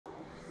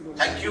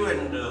Thank you,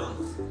 and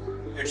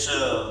it's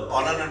an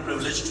honor and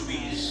privilege to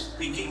be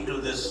speaking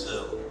to this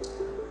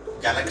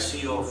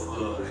galaxy of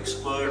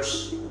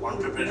experts,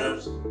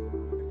 entrepreneurs,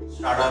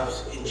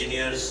 startups,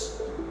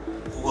 engineers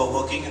who are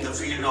working in the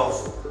field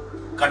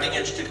of cutting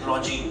edge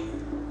technology,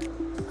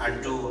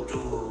 and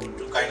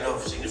to kind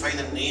of signify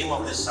the name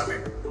of this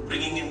summit, to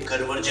bringing in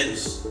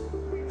convergence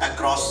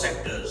across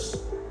sectors.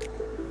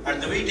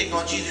 And the way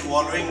technology is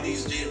evolving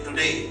these days,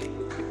 today,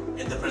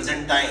 in the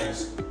present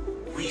times,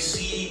 we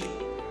see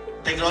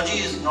technology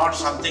is not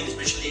something,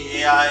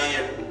 especially AI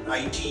and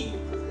IT,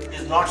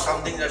 is not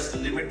something that's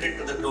limited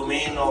to the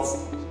domain of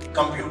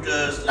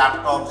computers,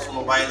 laptops,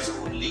 mobiles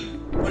only.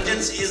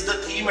 Convergence is the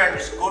theme, and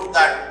it's good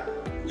that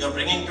you're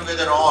bringing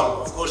together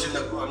all, of course, on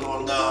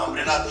the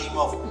umbrella theme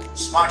of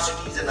smart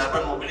cities and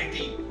urban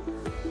mobility.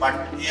 But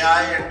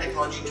AI and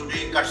technology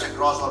today cuts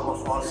across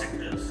almost all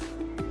sectors.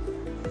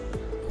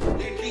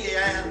 Lately,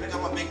 AI has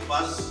become a big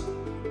buzz.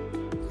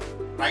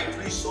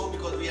 Rightly so,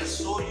 because we are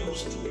so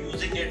used to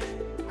using it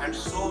and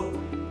so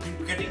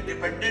getting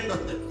dependent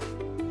on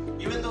them.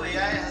 Even though AI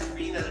has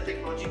been, as a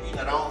technology, been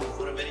around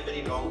for a very,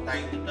 very long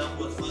time, the term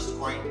was first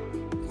coined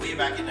way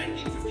back in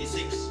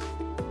 1956.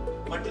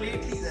 But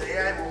lately, the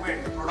AI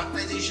movement, the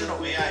productization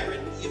of AI, when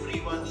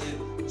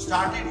everyone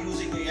started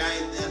using AI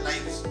in their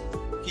lives,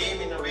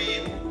 came in a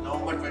way in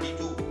November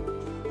 22,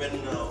 when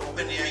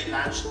OpenAI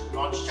launched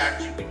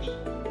ChatGPT.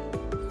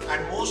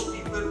 And most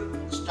people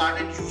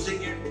started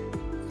using it,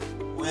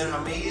 were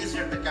amazed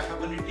at the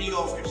capability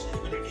of its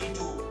ability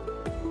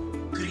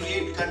to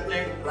create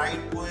content,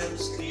 write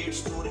poems, create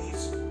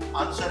stories,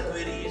 answer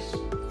queries,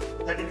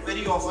 that it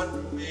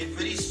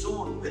very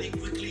soon, very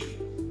quickly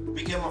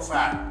became a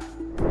fad.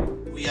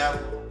 We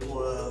have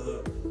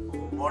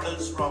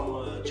models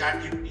from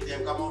ChatGPT. They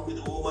have come out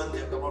with O1, they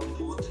have come out with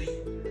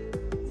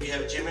O3. We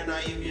have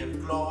Gemini, we have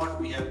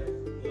Govt, we have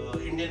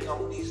Indian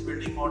companies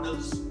building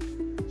models.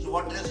 So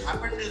what has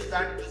happened is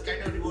that it has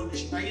kind of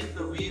revolutionized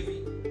the way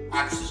we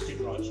access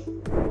technology.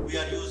 We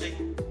are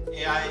using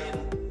AI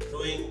in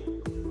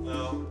doing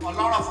a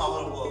lot of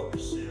our work.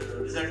 It's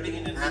resulting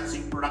in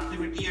enhancing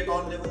productivity at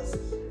all levels.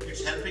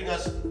 It's helping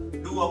us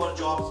do our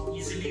jobs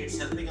easily. It's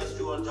helping us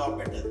do our job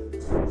better.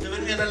 So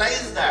when we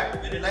analyze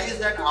that, we realize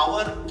that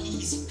our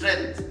key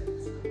strength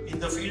in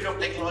the field of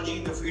technology,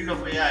 in the field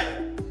of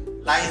AI,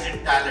 lies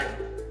in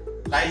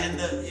talent, lies in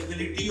the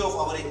ability of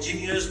our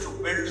engineers to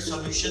build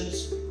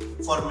solutions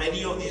for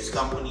many of these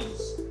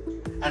companies.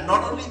 And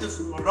not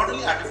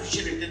only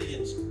artificial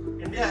intelligence,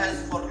 India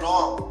has for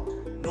long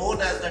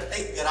known as the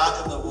tech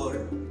garage of the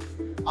world.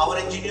 Our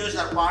engineers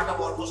are part of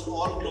almost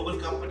all global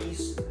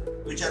companies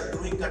which are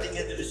doing cutting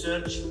edge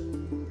research.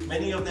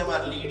 Many of them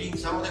are leading.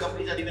 Some of the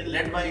companies are even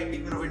led by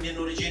people of Indian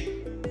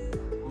origin.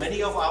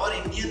 Many of our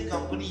Indian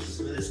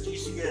companies, whether it's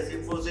TCS,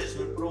 Infosys,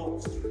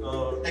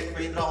 Wipro, Tech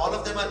Mahindra, all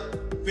of them are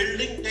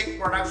building tech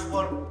products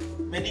for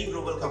many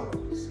global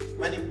companies.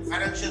 Many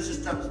financial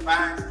systems,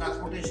 banks,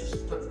 transportation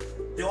systems,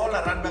 they all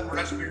are run by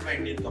products built by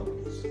Indian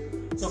companies.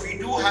 So we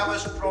do have a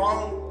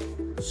strong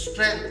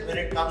strength when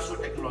it comes to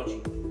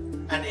technology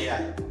and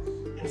AI.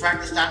 In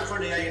fact, the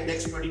Stanford AI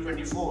Index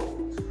 2024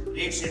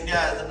 rates India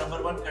as the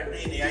 #1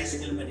 country in AI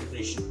skill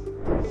penetration.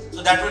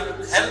 So that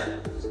will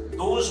help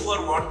those who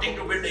are wanting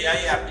to build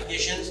AI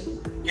applications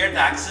get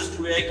access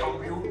to AI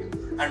compute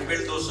and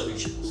build those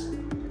solutions.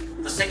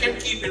 The second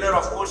key pillar,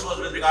 of course, was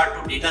with regard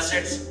to data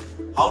sets.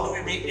 How do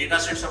we make data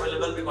sets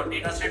available? Because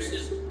data sets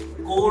is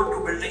core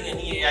to building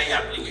any AI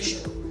application.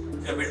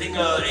 If you are building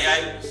an AI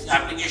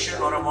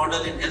application or a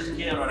model in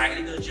healthcare or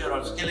agriculture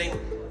or skilling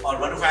or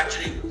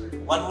manufacturing,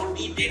 one would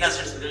need data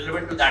sets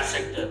relevant to that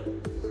sector.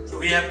 So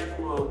we have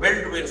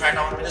built, in fact,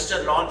 our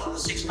minister launched on the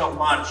 6th of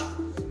March,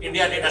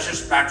 India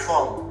Datasets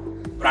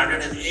platform,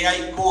 branded as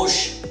AI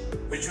Kosh,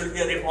 which will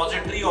be a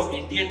repository of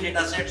Indian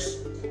datasets,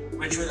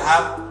 which will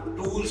have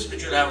tools,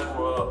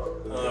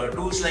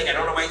 tools like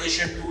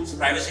anonymization tools,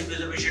 privacy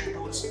preservation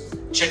tools,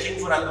 checking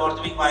for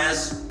algorithmic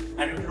bias,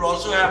 and it will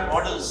also have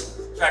models.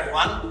 So at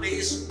one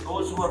place,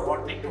 those who are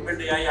wanting to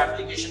build AI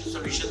application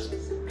solutions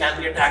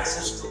can get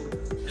access to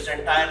this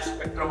entire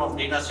spectrum of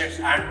data sets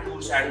and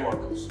tools and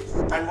models.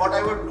 And what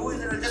I would do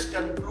is I will just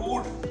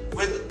conclude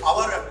with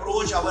our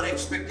approach, our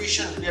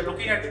expectations. We are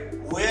looking at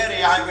where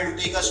AI will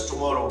take us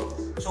tomorrow.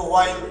 So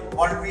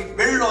while we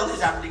build all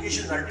these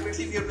applications,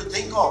 ultimately we have to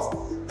think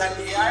of that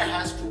AI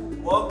has to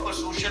work for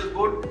social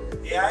good,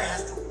 AI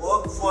has to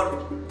work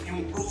for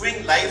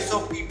improving lives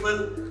of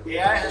people,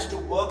 AI has to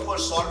work for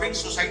solving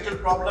societal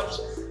problems.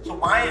 So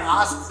my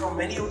ask from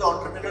many of the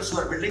entrepreneurs who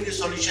are building this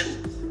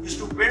solution is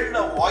to build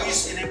a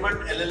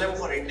voice-enabled LLM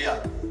for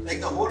India.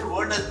 Like the whole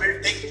world has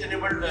built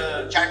text-enabled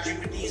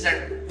ChatGPTs,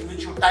 and in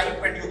which you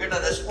type and you get a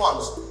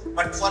response.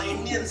 But for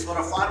Indians, for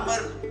a farmer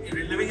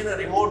living in a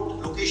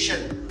remote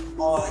location,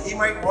 he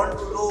might want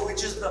to know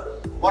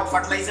what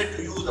fertilizer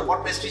to use or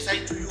what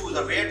pesticide to use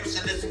or where to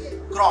sell his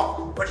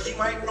crop. But he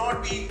might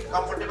not be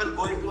comfortable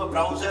going to a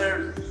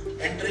browser,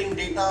 entering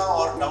data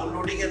or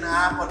downloading an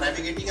app or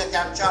navigating a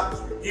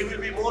captcha. He will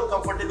be more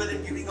comfortable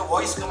in giving a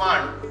voice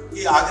command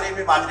कि आगरे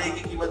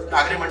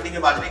मण्डी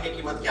में बाजरे की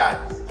कीमत क्या है,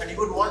 and you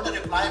would want a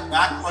reply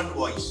back on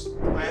voice.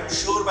 I am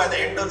sure by the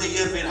end of the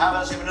year we'll have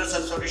a similar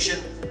such solution,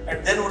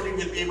 and then only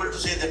we'll be able to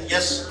say that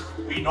yes,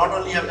 we not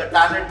only have the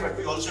talent but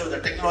we also have the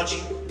technology,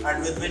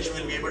 and with which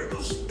we'll be able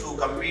to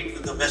compete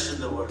with the best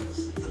in the world.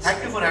 So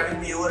thank you for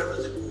having me over. It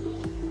was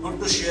good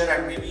to share,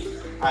 and maybe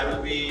I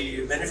will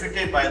be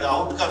benefited by the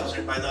outcomes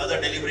and by the other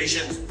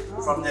deliberations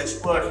from the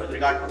experts with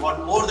regard to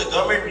what more the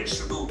government needs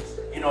to do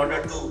in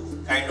order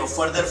to kind of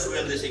further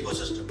fuel this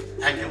ecosystem.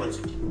 Thank you once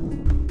again.